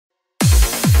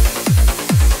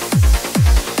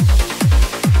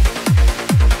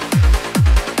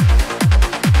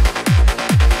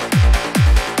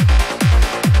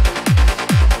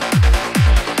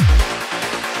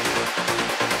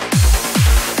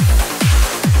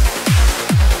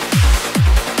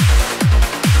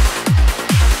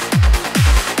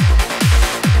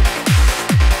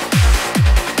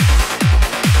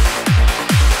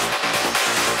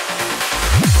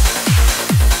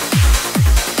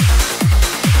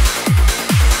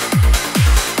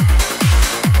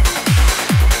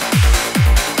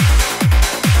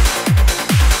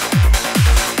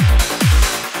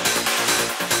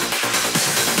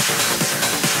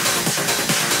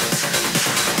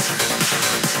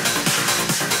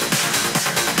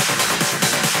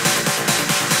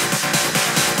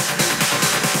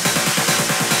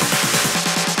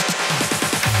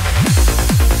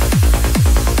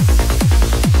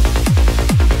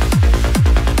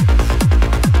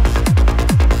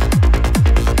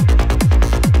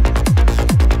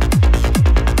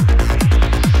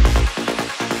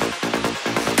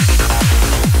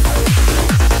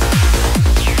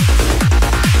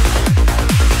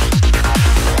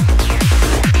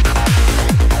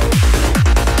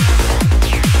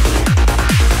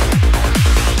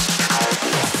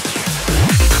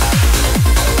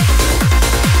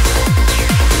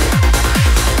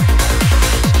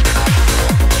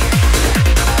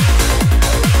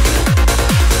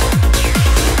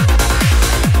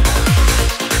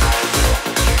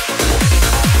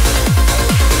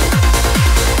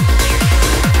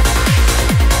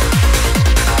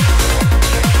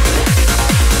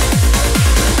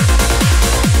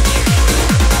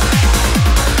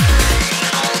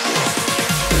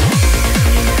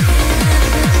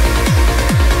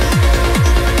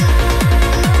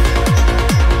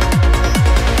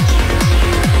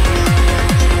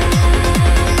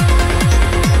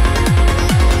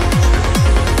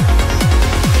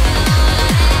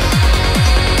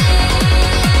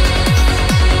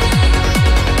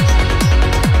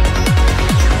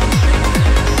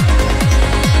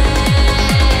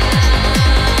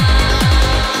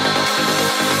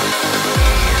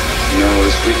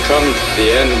come to the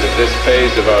end of this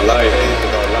phase of our life,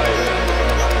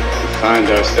 we find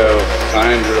ourselves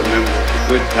trying to remember the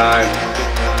good times,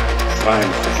 trying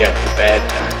to forget the bad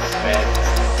times.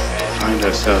 Find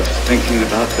ourselves thinking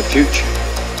about the future.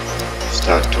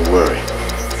 Start to worry,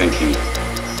 thinking,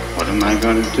 what am I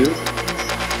going to do?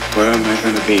 Where am I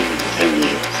going to be in 10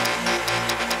 years?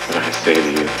 But I say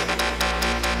to you,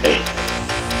 hey,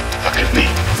 look at me.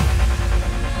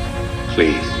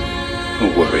 Please,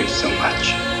 don't worry so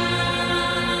much.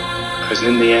 Because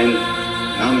in the end,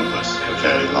 none of us have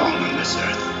very long on this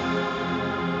earth.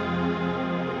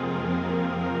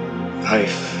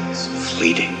 Life is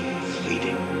fleeting.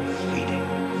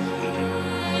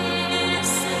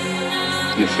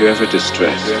 And if you're ever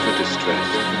distressed,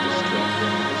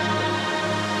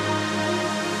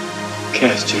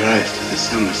 cast your eyes to the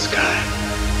summer sky.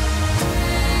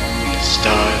 And the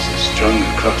stars are strung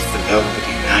across the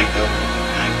velvety night.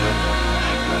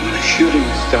 When a shooting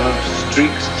star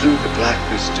streaks through the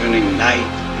blackness, turning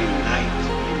night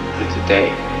into day.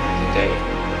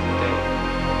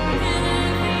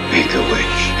 Make a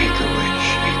wish.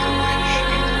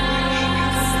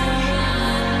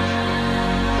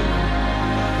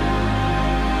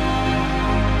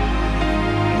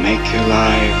 Make your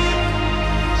life